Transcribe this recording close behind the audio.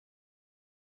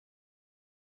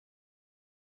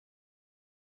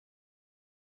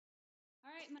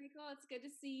right, Michael, it's good to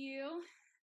see you.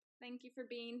 Thank you for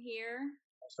being here.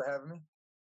 Thanks for having me.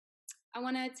 I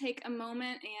want to take a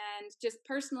moment and just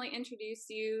personally introduce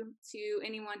you to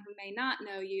anyone who may not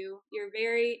know you. You're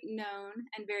very known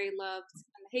and very loved in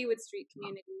the Haywood Street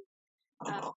community.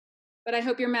 But I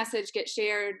hope your message gets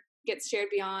shared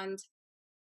beyond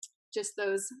just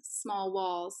those small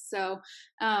walls. So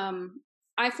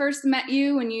I first met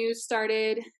you when you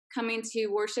started coming to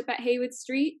worship at Haywood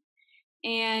Street,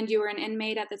 and you were an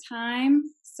inmate at the time,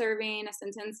 serving a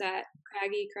sentence at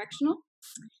Craggy Correctional.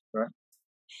 Right.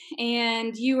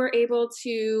 And you were able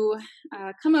to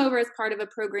come over as part of a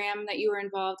program that you were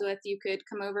involved with. You could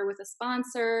come over with a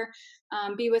sponsor,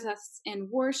 be with us in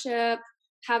worship,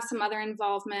 have some other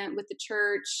involvement with the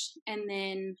church, and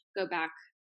then go back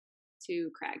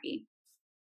to Craggy.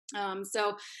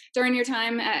 So during your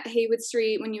time at Haywood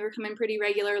Street, when you were coming pretty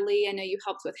regularly, I know you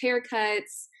helped with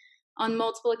haircuts. On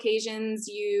multiple occasions,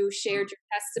 you shared your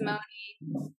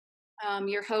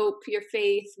testimony, your hope, your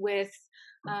faith with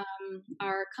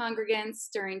our congregants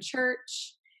during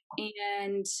church,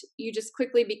 and you just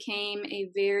quickly became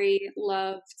a very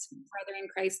loved brother in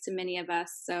Christ to many of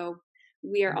us. So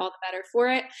we are all the better for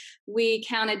it. We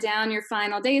counted down your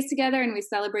final days together, and we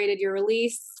celebrated your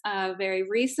release very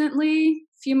recently,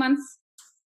 few months,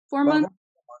 4 months?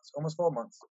 Almost 4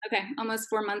 months. Okay, almost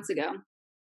 4 months ago.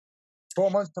 4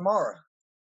 months tomorrow.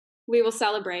 We will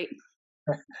celebrate.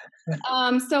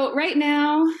 So right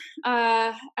now,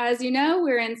 as you know,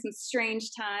 we're in some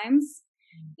strange times,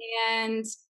 and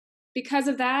because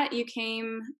of that, you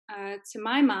came to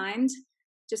my mind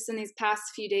just in these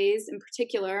past few days in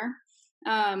particular.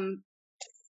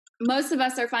 Most of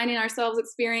us are finding ourselves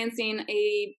experiencing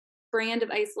a brand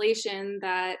of isolation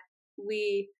that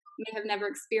we may have never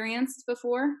experienced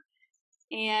before,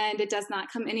 and it does not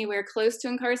come anywhere close to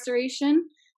incarceration.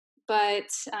 But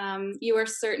you are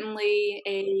certainly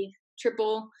a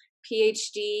triple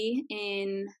PhD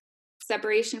in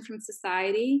separation from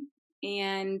society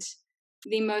and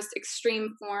the most extreme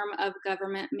form of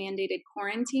government mandated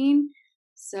quarantine.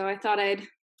 So I thought I'd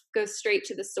go straight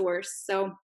to the source.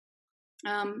 So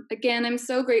again, I'm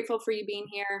so grateful for you being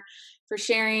here, for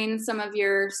sharing some of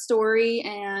your story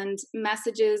and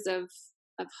messages of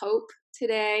hope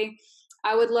today.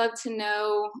 I would love to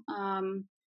know,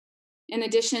 in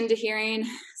addition to hearing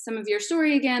some of your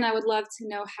story again, I would love to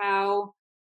know how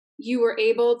you were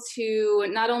able to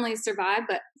not only survive,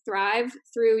 but thrive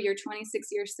through your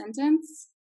 26-year sentence.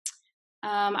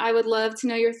 I would love to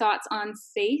know your thoughts on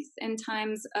faith in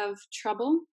times of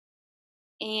trouble.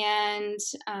 And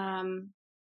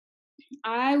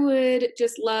I would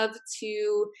just love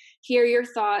to hear your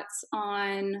thoughts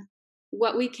on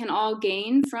what we can all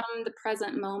gain from the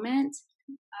present moment,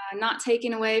 not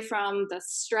taking away from the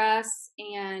stress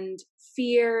and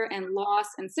fear and loss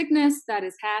and sickness that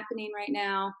is happening right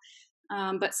now.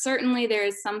 But certainly there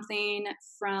is something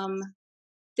from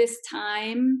this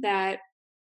time that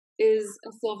is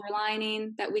a silver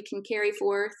lining that we can carry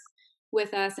forth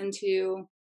with us into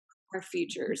our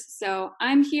futures. So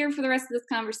I'm here for the rest of this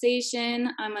conversation.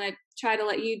 I'm going to try to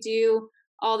let you do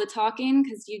all the talking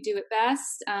because you do it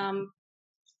best.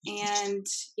 And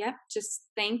yep, just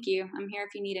thank you. I'm here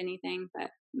if you need anything, but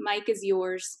Mike is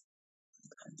yours.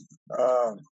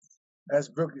 As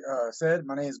Brooke said,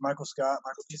 my name is Michael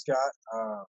P. Scott.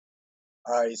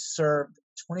 I served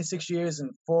 26 years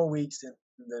and 4 weeks in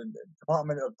the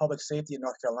Department of Public Safety in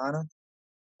North Carolina.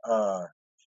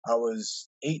 I was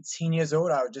 18 years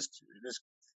old. I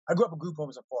grew up in group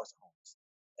homes and foster homes,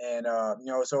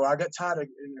 and so I got tired of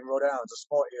in Rhode Island. It's a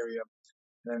small area,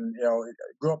 and I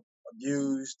grew up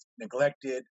abused,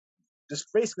 neglected,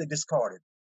 just basically discarded.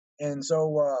 And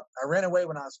so I ran away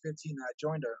when I was 15. And I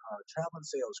joined a traveling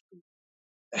sales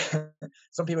crew.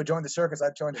 Some people joined the circus. I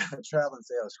joined a traveling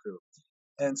sales crew.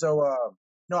 And so,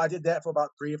 I did that for about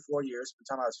 3 or 4 years, from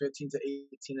the time I was 15 to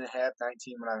 18 and a half,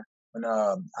 19, when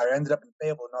I ended up in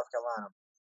Fayetteville, North Carolina.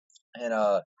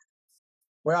 And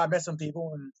where I met some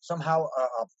people, and somehow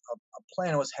a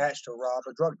plan was hatched to rob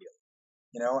a drug dealer.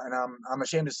 And I'm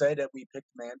ashamed to say that we picked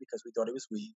the man because we thought he was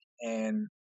weak. And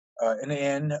in the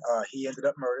end, he ended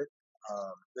up murdered.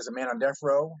 There's a man on death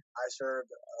row. I served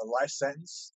a life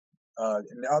sentence.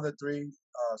 And the other 3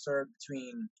 served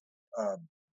between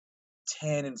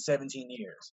 10 and 17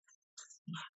 years.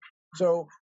 So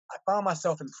I found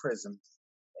myself in prison,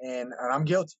 and I'm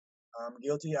guilty. I'm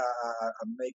guilty. I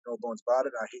make no bones about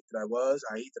it. I hate that I was.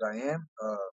 I hate that I am.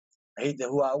 I hate that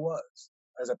who I was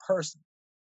as a person.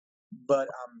 But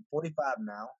I'm 45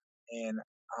 now, and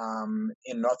I'm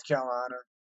in North Carolina.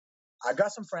 I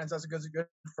got some friends. I got good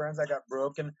friends. I got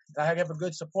Brooke, and I have a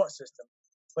good support system.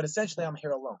 But essentially, I'm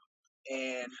here alone.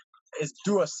 And it's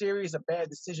through a series of bad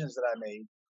decisions that I made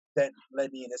that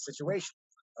led me in this situation.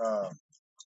 Uh,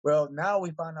 well, now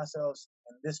we find ourselves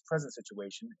in this present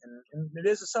situation, and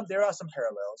there are some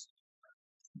parallels.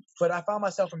 But I found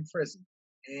myself in prison,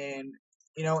 and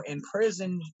in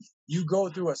prison, you go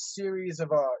through a series of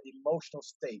emotional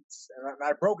states, and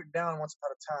I broke it down once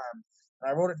upon a time, and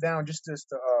I wrote it down just as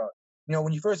to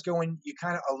when you first go in, you're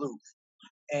kind of aloof,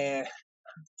 and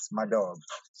it's my dog.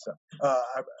 So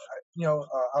I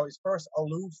was first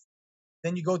aloof,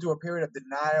 then you go through a period of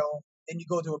denial, then you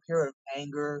go through a period of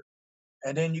anger,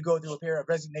 and then you go through a period of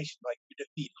resignation, like you're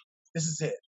defeated. This is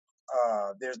it.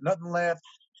 There's nothing left.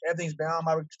 Everything's beyond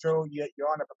my control. You're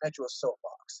on a perpetual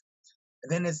soapbox.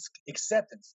 And then it's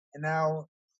acceptance. And now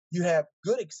you have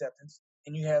good acceptance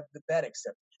and you have the bad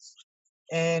acceptance.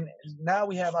 And now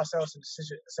we have ourselves in a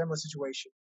similar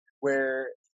situation where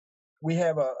we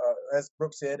have as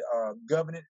Brooke said,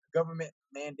 government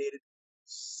mandated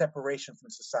separation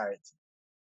from society.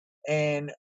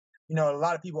 And a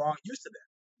lot of people aren't used to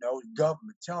that.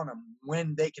 Government telling them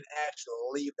when they can actually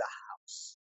leave the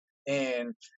house,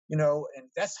 and and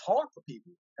that's hard for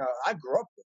people. I grew up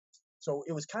with it, so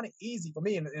it was kind of easy for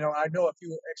me. And I know a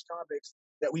few ex-convicts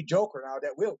that we joke around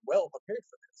that we're well prepared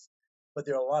for this, but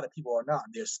there are a lot of people who are not.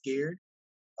 They're scared.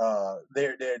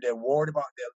 They're worried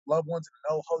about their loved ones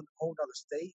in a whole other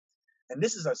state. And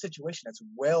this is a situation that's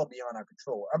well beyond our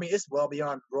control. I mean, it's well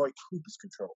beyond Roy Cooper's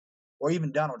control, or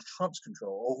even Donald Trump's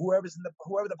control, or whoever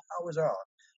the powers are.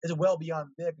 It's well beyond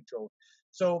their control.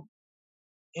 So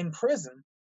in prison,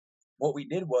 what we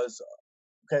did was,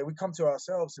 okay, we come to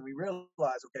ourselves and we realize,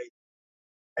 okay,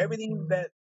 everything that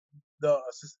the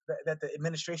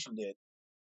administration did,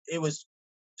 it was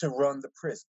to run the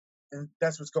prison, and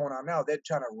that's what's going on now. They're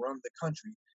trying to run the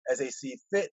country as they see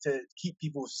fit to keep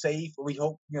people safe. We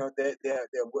hope that they're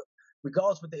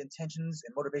regardless what the intentions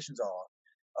and motivations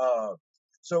are.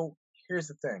 So here's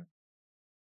the thing: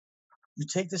 you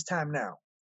take this time now,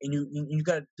 and you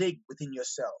got to dig within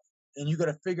yourself, and you got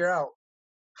to figure out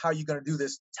how you're going to do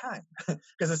this time,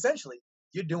 because essentially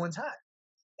you're doing time.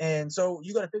 And so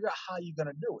you got to figure out how you're going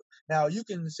to do it. Now, you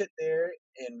can sit there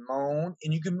and moan,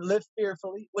 and you can live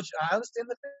fearfully, which I understand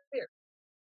the fear,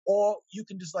 or you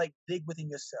can just like dig within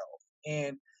yourself.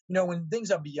 And when things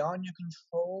are beyond your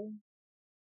control,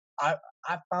 I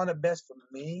found it best for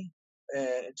me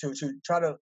to try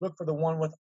to look for the one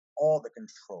with all the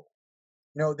control.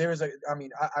 I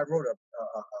wrote a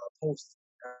post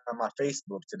on my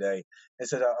Facebook today. It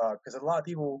said because a lot of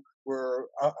people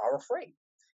are afraid,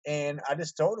 and I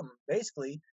just told them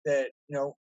basically that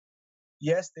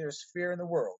yes, there's fear in the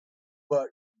world, but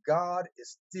God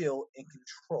is still in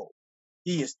control.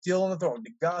 He is still on the throne.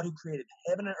 The God who created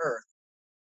heaven and earth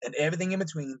and everything in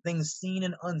between, things seen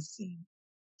and unseen.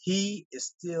 He is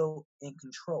still in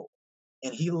control,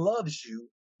 and He loves you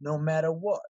no matter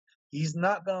what. He's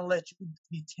not going to let you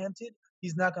be tempted.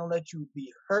 He's not going to let you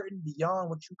be hurting beyond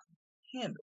what you can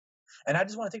handle. And I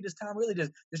just want to take this time really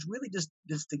just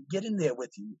to get in there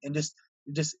with you and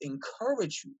just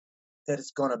encourage you that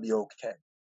it's going to be okay.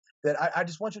 That I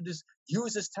just want you to just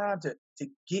use this time to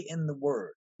get in the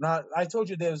Word. Now, I told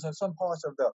you there's some parts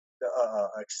of the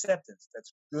acceptance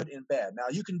that's good and bad. Now,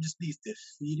 you can just be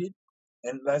defeated,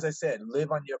 and as I said,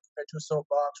 live on your perpetual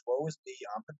soapbox. Woe is me,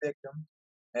 I'm the victim.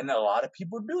 And a lot of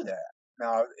people do that.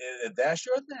 Now, if that's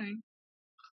your thing,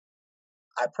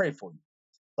 I pray for you.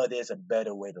 But there's a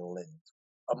better way to live,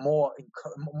 a more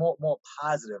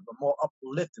positive, a more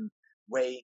uplifting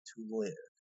way to live.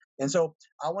 And so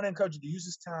I want to encourage you to use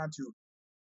this time to,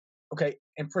 okay,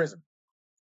 in prison,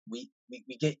 we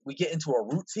get into a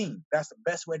routine. That's the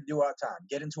best way to do our time.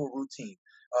 Get into a routine.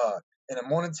 In the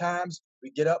morning times,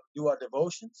 we get up, do our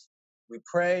devotions, we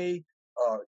pray.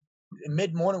 In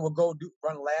mid morning, we'll go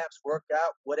run laps, work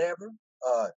out, whatever.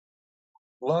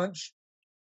 Lunch,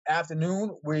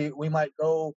 afternoon, we might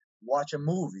go watch a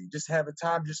movie. Just have a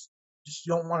time. Just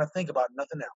you don't want to think about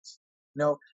nothing else.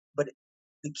 But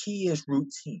the key is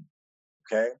routine.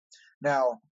 Okay.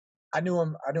 Now, I knew a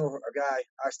guy.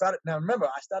 Remember,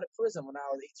 I started prison when I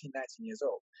was 18, 19 years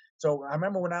old. So I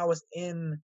remember when I was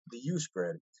in the youth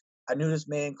spread, I knew this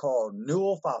man called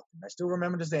Newell Falcon. I still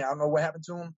remember this name. I don't know what happened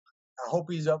to him. I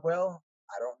hope he's up well.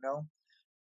 I don't know.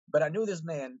 But I knew this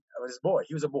man, this boy.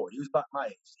 He was a boy. He was about my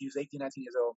age. He was 18, 19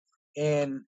 years old.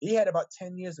 And he had about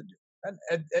 10 years to do.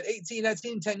 At 18,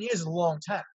 19, 10 years is a long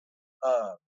time.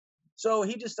 So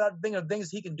he just started thinking of things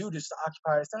he can do just to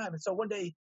occupy his time. And so one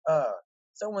day,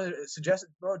 someone suggested,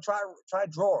 bro, try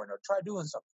drawing or try doing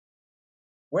something.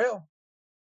 Well,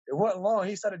 it wasn't long.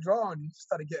 He started drawing. He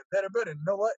started getting better. And you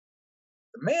know what?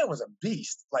 The man was a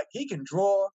beast. Like, he can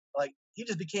draw. Like, he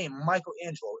just became Michelangelo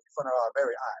in front of our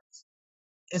very eyes.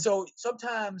 And so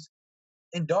sometimes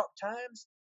in dark times,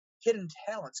 hidden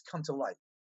talents come to light.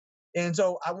 And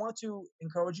so I want to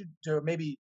encourage you to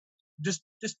maybe just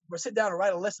sit down and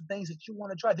write a list of things that you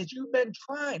want to try, that you've been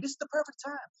trying. This is the perfect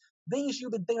time. Things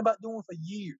you've been thinking about doing for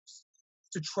years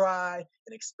to try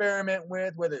and experiment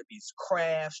with, whether it be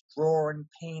crafts, drawing,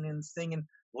 painting, singing,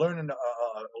 learning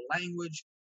a language.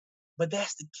 But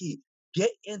that's the key.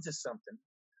 Get into something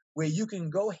where you can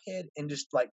go ahead and just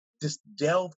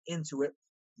delve into it.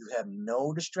 You have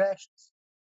no distractions,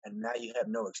 and now you have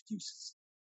no excuses.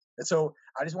 And so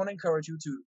I just want to encourage you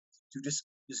to just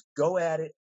go at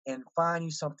it and find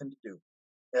you something to do.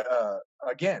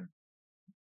 Again,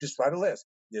 just write a list.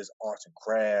 There's arts and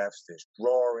crafts, there's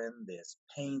drawing, there's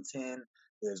painting,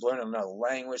 there's learning another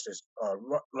language, there's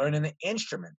learning an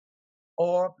instrument.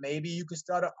 Or maybe you can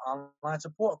start an online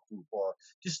support group, or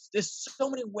just there's so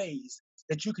many ways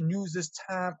that you can use this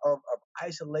time of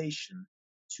isolation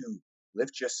to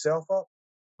lift yourself up,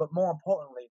 but more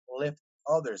importantly, lift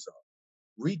others up.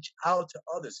 Reach out to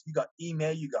others. You got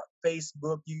email, you got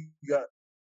Facebook, you got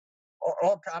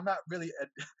I'm not really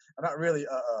I'm not really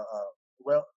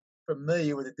well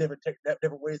familiar with the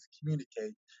different ways to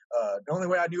communicate. The only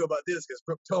way I knew about this because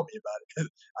Brooke told me about it, because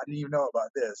I didn't even know about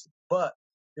this. But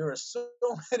there are so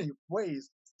many ways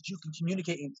that you can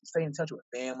communicate and stay in touch with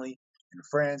family and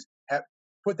friends.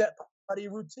 Put that part of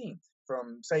your routine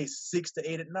from say 6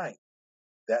 to 8 at night.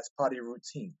 That's part of your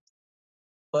routine.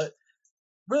 But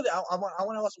really, also want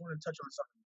to touch on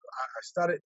something.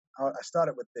 I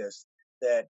started with this,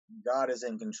 that God is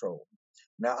in control.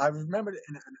 Now I remember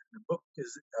in the book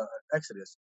is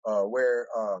Exodus, where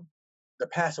the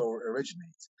Passover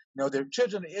originates. You know, the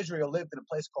children of Israel lived in a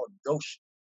place called Goshen,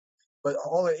 but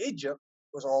all of Egypt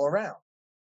was all around.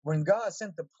 When God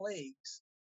sent the plagues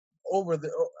over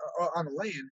on the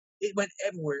land, it went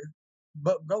everywhere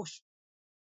but Goshen.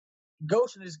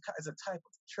 Goshen is a type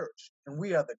of church, and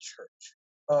we are the church.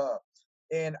 Uh,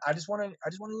 and I just want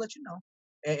to let you know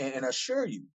and assure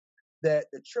you that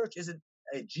the church isn't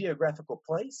a geographical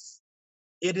place.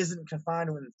 It isn't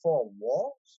confined within four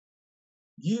walls.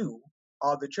 You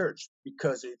are the church,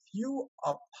 because if you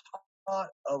are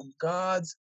part of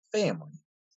God's family,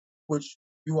 which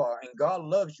you are, and God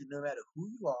loves you no matter who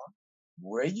you are,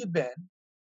 where you've been,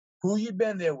 who you've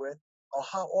been there with, or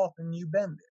how often you've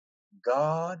been there.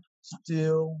 God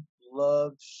still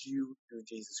loves you through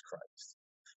Jesus Christ.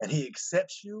 And he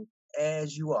accepts you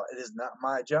as you are. It is not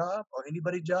my job or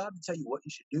anybody's job to tell you what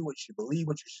you should do, what you should believe,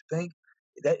 what you should think.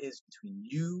 That is between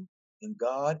you and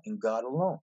God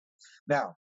alone.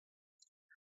 Now,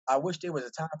 I wish there was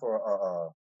a time for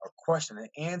a question and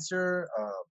answer,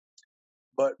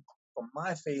 but for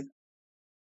my faith,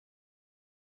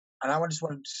 and I just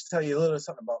want to just tell you a little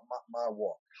something about my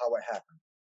walk, how it happened.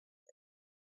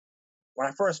 When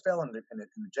I first fell in the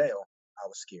jail, I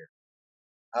was scared.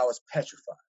 I was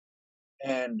petrified.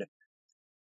 And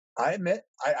I admit,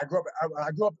 I grew up in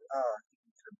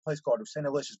a place called St.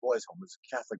 Alicia's Boys Home. It's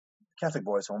a Catholic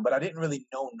boys home, but I didn't really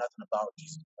know nothing about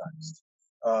Jesus Christ.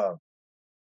 Uh,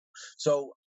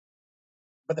 so,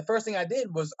 but the first thing I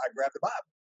did was I grabbed the Bible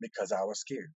because I was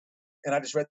scared, and I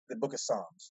just read the Book of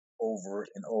Psalms over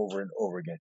and over and over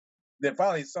again. Then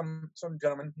finally, some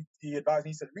gentleman he advised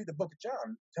me. He said, "Read the Book of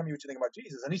John. Tell me what you think about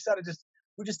Jesus." And he started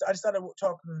I just started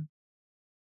talking,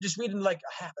 just reading like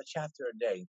a half a chapter a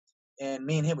day, and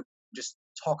me and him would just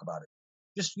talk about it.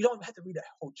 Just you don't have to read a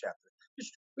whole chapter.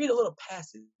 Just read a little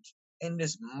passage and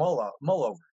just mull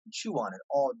over, and chew on it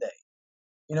all day.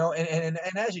 You know, and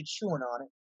as you're chewing on it,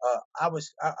 I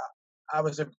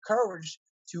was encouraged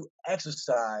to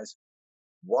exercise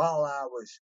while I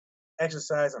was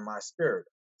exercising my spirit,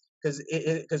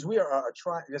 because we are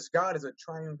because God is a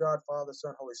triune God, Father,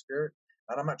 Son, Holy Spirit.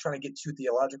 And I'm not trying to get too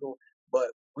theological,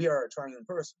 but we are a triune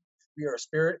person. We are a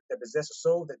spirit that possesses a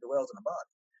soul that dwells in a body.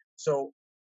 So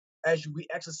we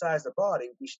exercise the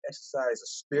body, we should exercise the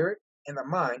spirit and the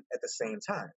mind at the same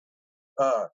time.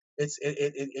 Uh, they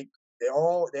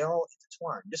all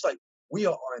intertwine, just like we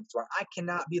are all intertwined. I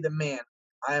cannot be the man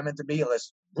I am meant to be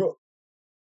unless Brooke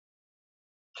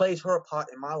plays her part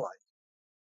in my life,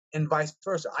 and vice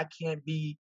versa.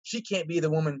 She can't be the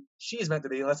woman she is meant to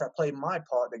be unless I play my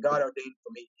part that God ordained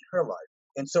for me in her life,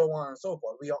 and so on and so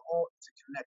forth. We are all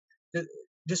interconnected,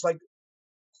 just like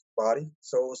body,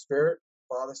 soul, spirit,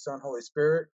 Father, Son, Holy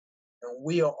Spirit, and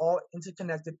we are all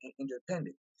interconnected and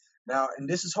interdependent. Now, and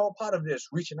this is all part of this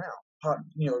reaching out,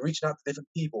 reaching out to different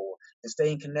people and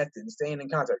staying connected and staying in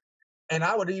contact. And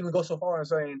I would even go so far as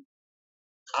saying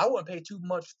I wouldn't pay too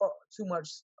much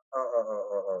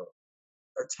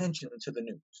attention to the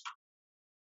news.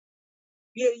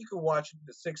 Yeah, you can watch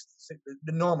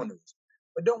the normal news,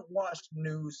 but don't watch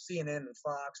news, CNN and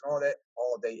Fox and all that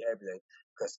all day, every day,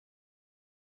 because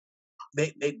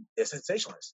they're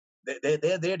sensationalists.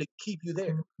 They're there to keep you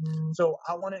there. So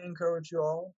I want to encourage you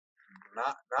all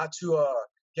not to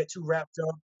get too wrapped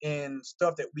up in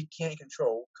stuff that we can't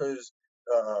control, because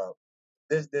uh,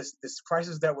 this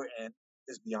crisis that we're in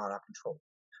is beyond our control.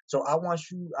 So I want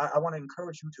to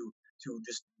encourage you to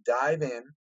just dive in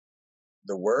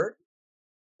the word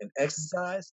and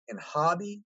exercise and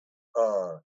hobby,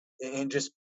 uh, and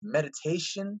just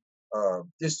meditation.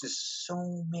 There's just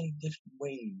so many different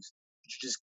ways to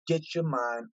just get your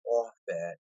mind off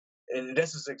that. And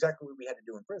this is exactly what we had to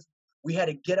do in prison. We had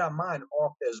to get our mind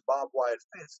off those barbed wire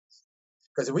fences.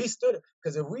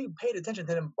 Because if we paid attention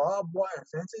to them barbed wire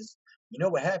fences, you know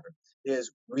what happened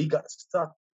is we got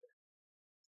stuck.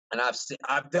 And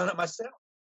I've done it myself,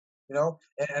 and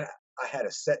I had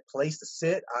a set place to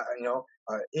sit.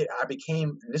 I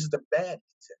became, and this is the bad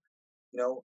tip, you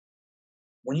know,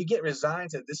 when you get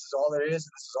resigned to this is all there is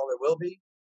and this is all there will be,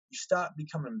 you start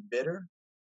becoming bitter.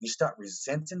 You start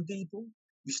resenting people.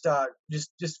 You start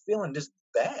just feeling just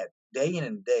bad day in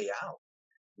and day out.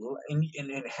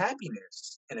 And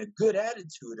happiness and a good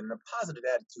attitude and a positive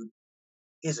attitude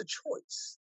is a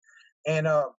choice. And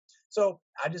so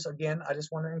I just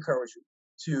want to encourage you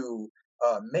to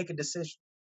make a decision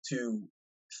to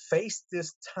face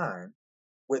this time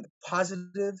with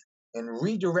positive and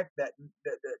redirect that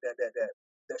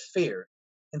fear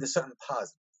into something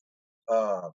positive.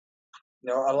 Uh,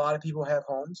 a lot of people have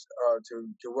homes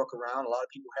to work around. A lot of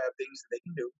people have things that they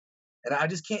can do, and I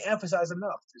just can't emphasize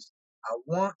enough. I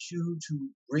want you to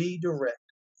redirect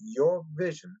your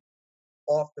vision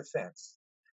off the fence.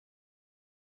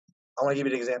 I want to give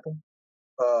you an example.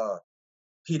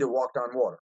 Peter walked on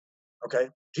water. Okay,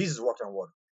 Jesus walked on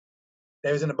water.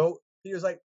 They was in a boat. He was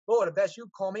like, "Lord, if that's you,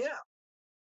 call me out."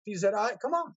 He said, "All right,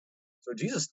 come on." So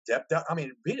Jesus stepped out. I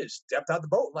mean, Peter stepped out the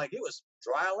boat like it was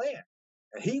dry land,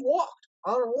 and he walked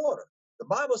on water. The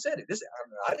Bible said it.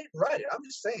 I didn't write it. I'm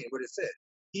just saying what it said.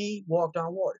 He walked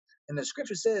on water, and the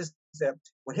Scripture says that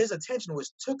when his attention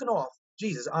was taken off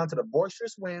Jesus onto the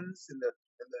boisterous winds and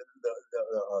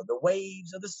the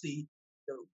waves of the sea,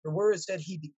 the word said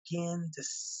he began to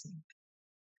sink.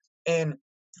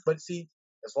 But see,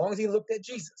 as long as he looked at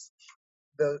Jesus,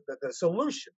 the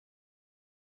solution,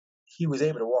 he was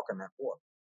able to walk on that water.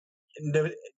 And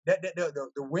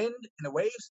the wind and the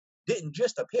waves didn't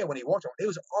just appear when he walked on. It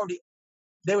was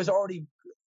already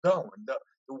going. The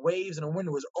waves and the wind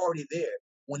was already there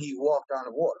when he walked on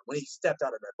the water, when he stepped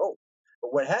out of that boat.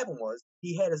 But what happened was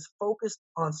he had his focus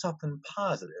on something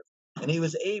positive, and he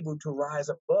was able to rise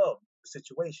above the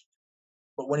situation.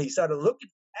 But when he started looking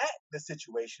at the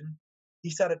situation, he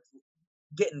started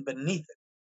getting beneath it.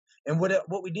 And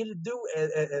what we need to do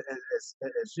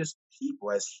as just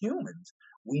people, as humans,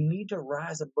 we need to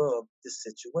rise above the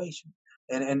situation.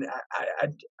 And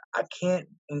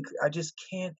I just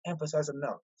can't emphasize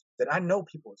enough that I know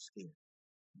people are scared,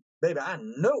 baby. I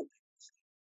know people are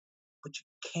scared, but you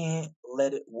can't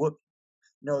let it whoop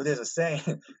you. There's a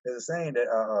saying. There's a saying that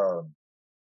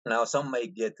now some may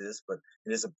get this, but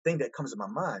there's a thing that comes to my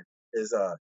mind is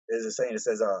there's a saying that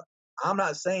says I'm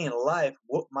not saying life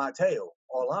whooped my tail.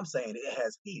 All I'm saying it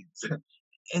has hands.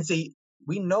 And see,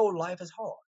 we know life is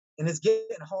hard, and it's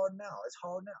getting hard now. It's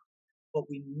hard now, but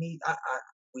we need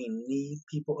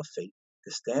people of faith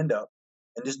to stand up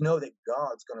and just know that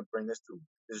God's going to bring us through.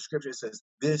 The Scripture says,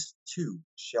 "This too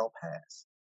shall pass,"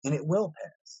 and it will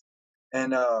pass.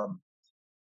 And I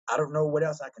don't know what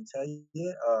else I can tell you.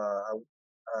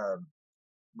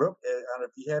 Brooke, I don't know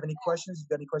if you have any questions. You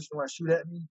got any questions you want to shoot at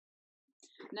me?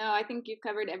 No, I think you've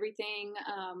covered everything,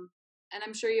 and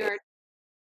I'm sure you are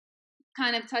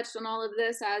kind of touched on all of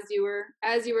this as you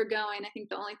were going. I think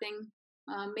the only thing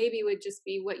maybe would just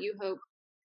be what you hope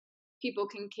people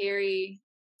can carry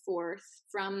forth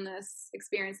from this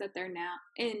experience that they're now,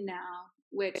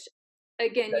 which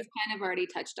again you've kind of already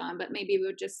touched on, but maybe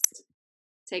we'll just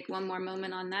take one more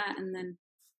moment on that, and then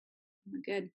we're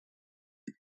good.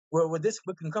 Well, what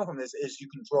can come from this is you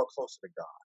can draw closer to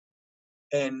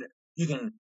God, and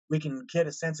we can get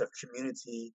a sense of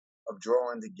community, of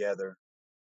drawing together,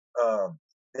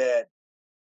 that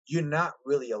you're not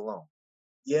really alone.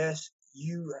 Yes,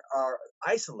 you are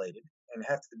isolated and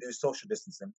have to do social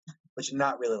distancing, but you're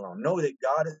not really alone. Know that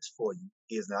God is for you.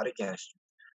 He is not against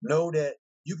you. Know that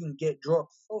you can draw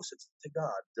closer to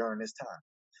God during this time.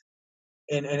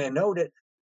 And know that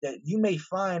you may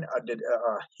find a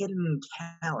hidden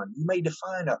talent. You may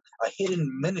find a hidden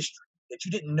ministry that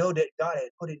you didn't know that God had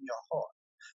put in your heart.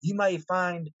 You may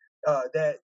find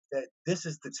that this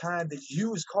is the time that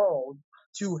you was called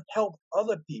to help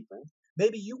other people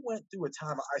maybe you went through a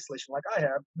time of isolation like I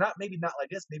have. Not maybe not like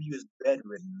this. Maybe you was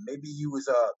bedridden. Maybe you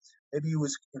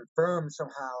was infirm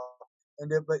somehow,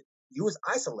 and then, but you was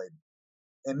isolated.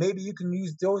 And maybe you can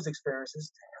use those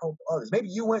experiences to help others. Maybe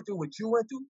you went through what you went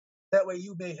through. That way,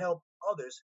 you may help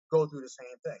others go through the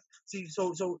same thing. See,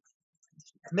 so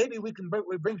maybe we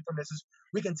bring from this is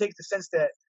we can take the sense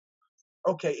that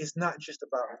okay, it's not just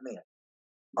about me.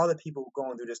 Other people are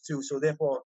going through this too. So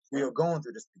therefore, we are going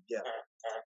through this together.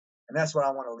 And that's what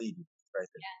I want to leave you right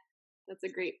there. That's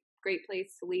a great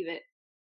place to leave it.